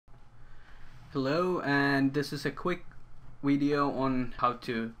Hello, and this is a quick video on how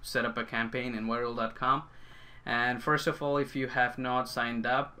to set up a campaign in Virool.com. And first of all, if you have not signed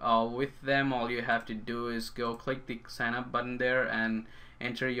up with them, all you have to do is go click the sign up button there and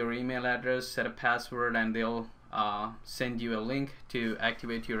enter your email address, set a password, and they'll send you a link to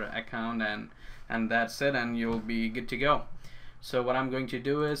activate your account, and that's it, and you'll be good to go. So what I'm going to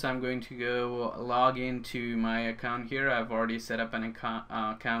do is I'm going to go log into my account here. I've already set up an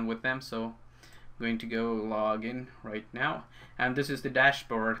account with them, so I'm going to go log in right now, and this is the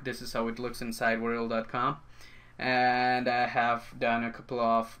dashboard. This is how it looks inside Virool.com, and I have done a couple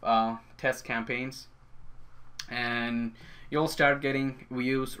of test campaigns, and you'll start getting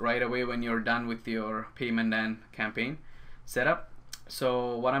views right away when you're done with your payment and campaign setup.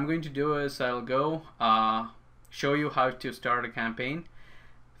 So what I'm going to do is I'll go show you how to start a campaign.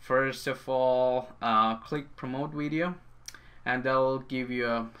 First of all, click promote video, and they'll give you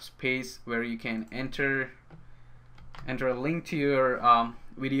a space where you can enter a link to your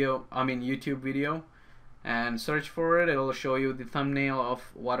YouTube video, and search for it. It'll show you the thumbnail of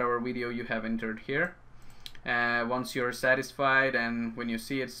whatever video you have entered here. Once you're satisfied and when you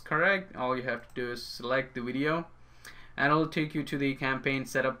see it's correct, all you have to do is select the video, and it'll take you to the campaign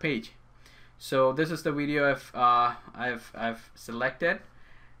setup page. So this is the video I've selected,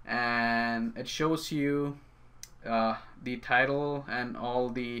 and it shows you the title and all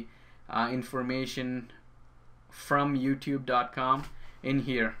the information from youtube.com in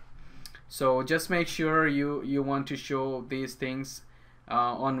here. So just make sure you want to show these things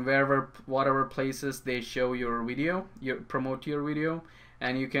on whatever places they show your video, promote your video,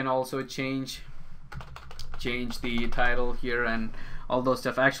 and you can also change the title here and all those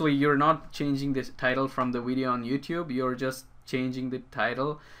stuff. Actually, you're not changing this title from the video on YouTube, you're just changing the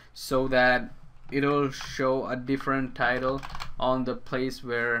title so that it'll show a different title on the place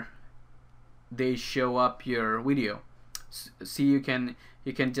where they show up your video. See, you can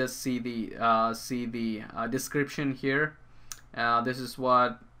just see the description here. This is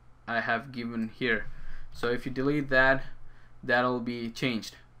what I have given here. So if you delete that, that'll be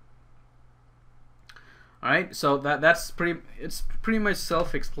changed. Alright, so it's pretty much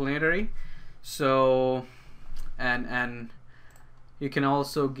self-explanatory. So and you can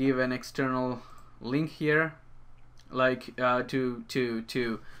also give an external link here, like you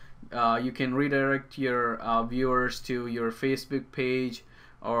can redirect your viewers to your Facebook page,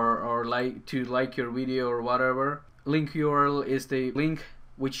 or like your video or whatever. Link URL is the link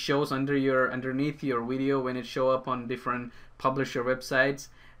which shows underneath your video when it show up on different publisher websites,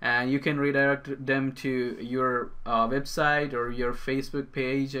 and you can redirect them to your website or your Facebook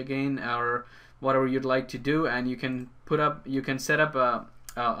page again, or whatever you'd like to do. And you can set up a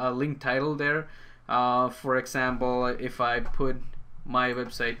link title there. For example, if I put my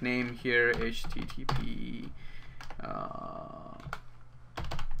website name here, http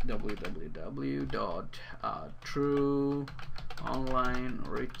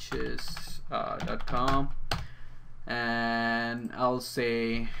www.trueonlineriches.com, and I'll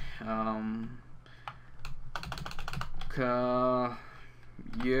say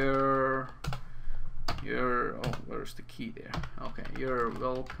where's the key there? Okay, you're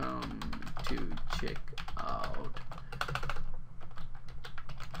welcome to check out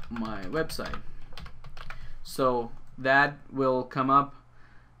my website. So that will come up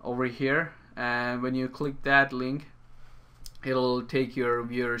over here, and when you click that link, it'll take your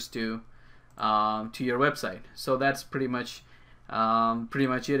viewers to your website. So that's pretty much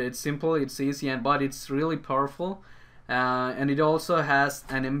it. It's simple, it's easy, but it's really powerful, and it also has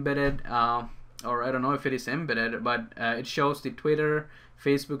an embedded or I don't know if it is embedded, but it shows the Twitter,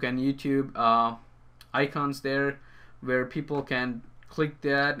 Facebook, and YouTube icons there, where people can click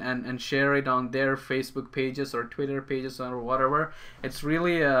that and share it on their Facebook pages or Twitter pages or whatever. It's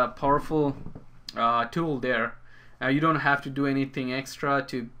really a powerful tool there. You don't have to do anything extra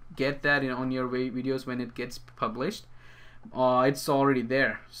to get that on your videos when it gets published. It's already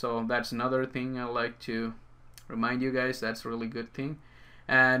there. So that's another thing I like to remind you guys. That's a really good thing.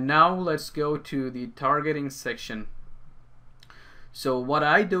 And now let's go to the targeting section. So what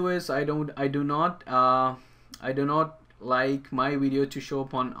I do is I do not like my video to show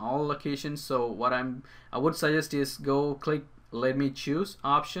up on all locations. So what I would suggest is go click let me choose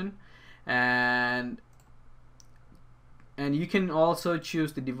option, and you can also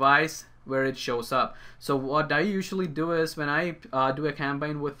choose the device where it shows up. So what I usually do is when I do a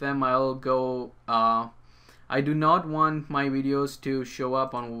campaign with them, I'll go I do not want my videos to show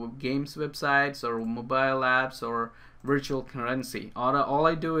up on games websites or mobile apps or virtual currency. All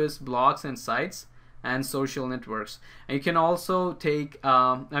I do is blogs and sites. and social networks. And you can also take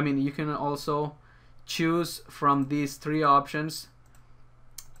you can also choose from these three options.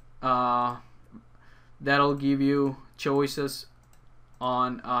 That'll give you choices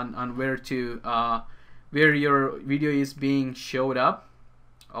on where to where your video is being showed up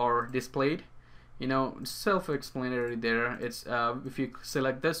or displayed. You know, self-explanatory there. It's if you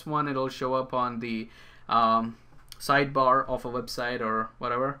select this one, it'll show up on the sidebar of a website or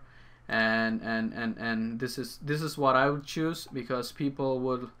whatever. And this is what I would choose, because people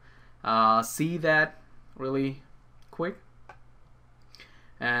would see that really quick.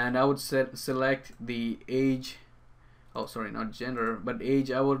 And I would select the age. Oh, sorry, not gender, but age.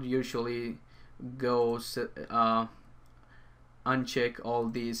 I would usually go uncheck all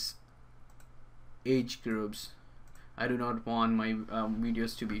these age groups. I do not want my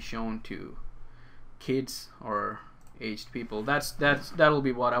videos to be shown to kids or aged people. That'll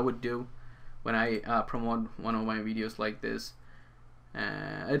be what I would do when I promote one of my videos like this.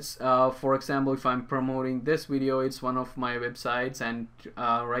 It's for example, if I'm promoting this video, it's one of my websites, and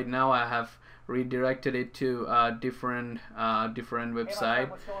right now I have redirected it to a different website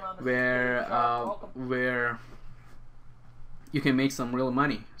where you can make some real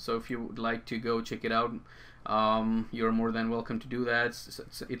money. So if you would like to go check it out, you're more than welcome to do that.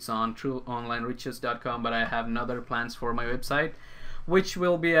 It's on trueonlineriches.com, but I have another plans for my website, which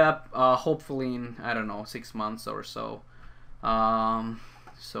will be up hopefully in, I don't know, 6 months or so.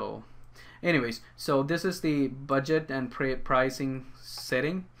 So anyways, so this is the budget and pricing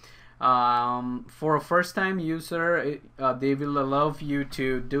setting. For a first-time user, they will allow you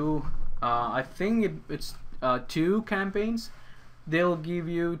to do I think it's 2 campaigns. They'll give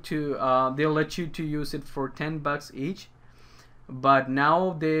you to they'll let you to use it for $10 each. But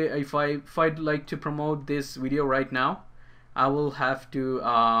now if I'd like to promote this video right now, I will have to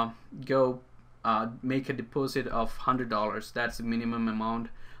go make a deposit of $100. That's the minimum amount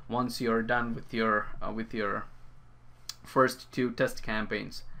once you're done with your first 2 test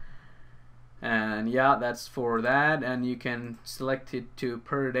campaigns. And yeah, that's for that. And you can select it to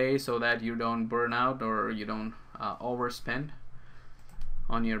per day so that you don't burn out or you don't overspend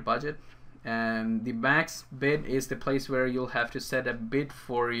on your budget. And the max bid is the place where you'll have to set a bid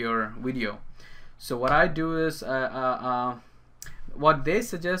for your video. So what I do is what they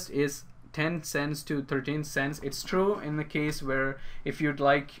suggest is 10 cents to 13 cents. It's true in the case where if you'd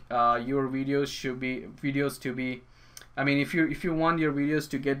like your videos to be, I mean, if you want your videos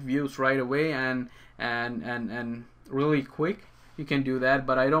to get views right away and really quick, you can do that.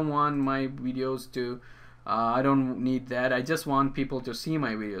 But I don't want my videos to I don't need that. I just want people to see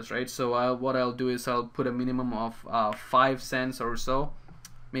my videos, right? So what I'll do is I'll put a minimum of 5 cents or so,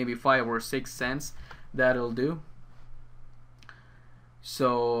 maybe 5 or 6 cents. That'll do.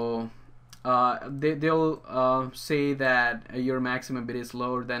 So they'll say that your maximum bid is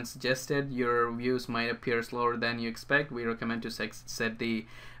lower than suggested. Your views might appear slower than you expect. We recommend to set the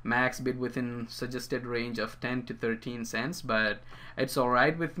max bid within suggested range of 10 to 13 cents, but it's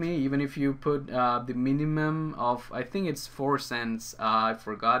alright with me even if you put the minimum of, I think it's 4 cents, I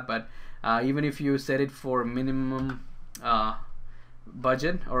forgot, but even if you set it for minimum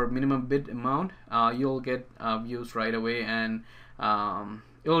budget or minimum bid amount, you'll get views right away, and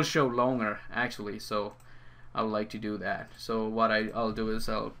it'll show longer actually. So I would like to do that. So what I'll do is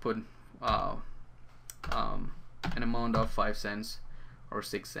I'll put an amount of 5 cents or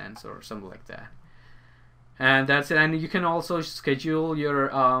 6 cents or something like that, and that's it. And you can also schedule your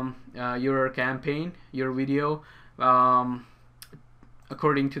campaign, your video,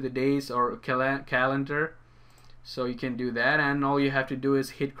 according to the days or calendar. So you can do that, and all you have to do is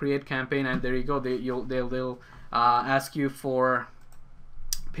hit create campaign, and there you go. They'll ask you for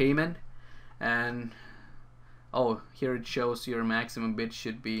payment, and oh, here it shows your maximum bid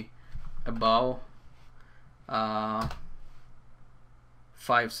should be above 5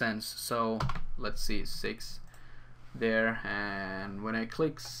 cents. So let's see, 6 there, and when I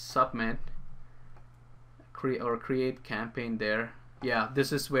click submit or create campaign there, yeah,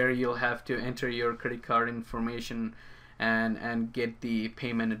 this is where you'll have to enter your credit card information and get the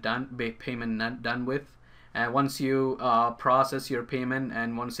payment done with. And once you process your payment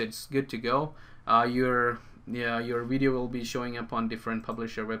and once it's good to go, your video will be showing up on different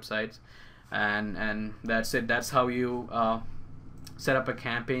publisher websites, and that's it. That's how you set up a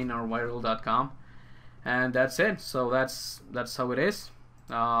campaign or Virool.com, and that's it. So that's how it is.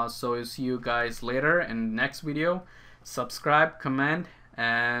 So see you guys later in next video. Subscribe, comment,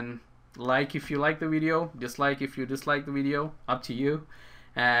 and like if you like the video, dislike if you dislike the video, up to you.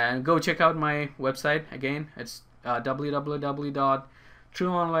 And go check out my website again. It's www.trueonlineriches.com.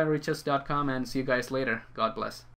 trueonlineriches.com, and see you guys later. God bless.